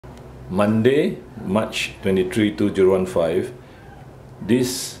Monday, March 23, 2015,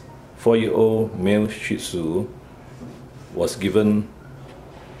 this 4-year-old male Shih Tzu was given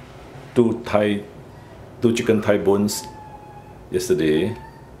two chicken thigh bones yesterday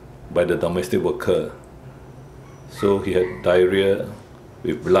by the domestic worker. So he had diarrhea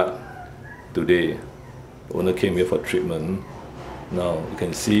with blood today. The owner came here for treatment. Now you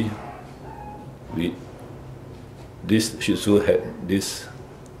can see this Shih Tzu had this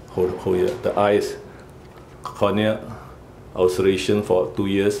whole here, the eyes, corneal ulceration for 2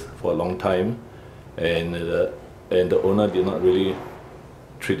 years, for a long time, and the owner did not really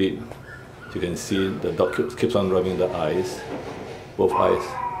treat it. You can see the dog keeps on rubbing the eyes, both eyes,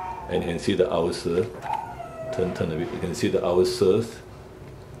 and you can see the ulcer. Turn a bit. You can see the ulcers,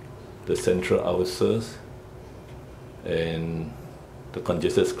 the central ulcers, and the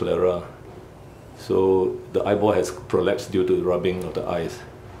congested sclera. So the eyeball has prolapsed due to rubbing of the eyes.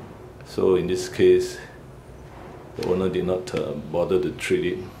 So in this case, the owner did not bother to treat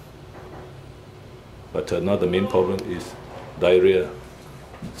it. But now the main problem is diarrhea.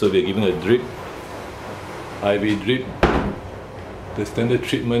 So we're giving a drip, IV drip. The standard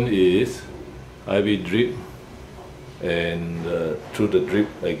treatment is IV drip, and through the drip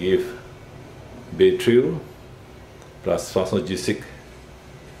I give Baytril plus plasmogesic,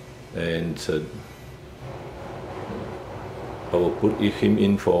 and I will put him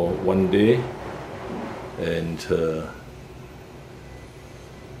in for 1 day, and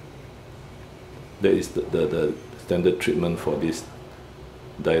that is the standard treatment for this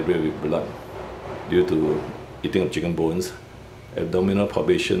diarrhea with blood due to eating of chicken bones. Abdominal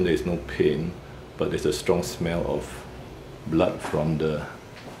palpation, there is no pain, but there's a strong smell of blood from the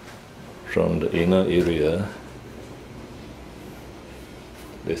anal area.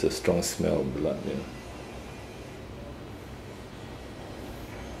 There's a strong smell of blood there.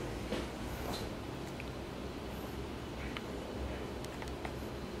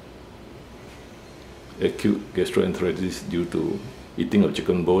 Acute gastroenteritis due to eating of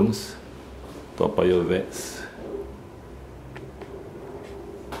chicken bones, Toa Payoh Vets,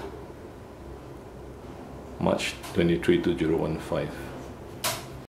 March 23, 2015.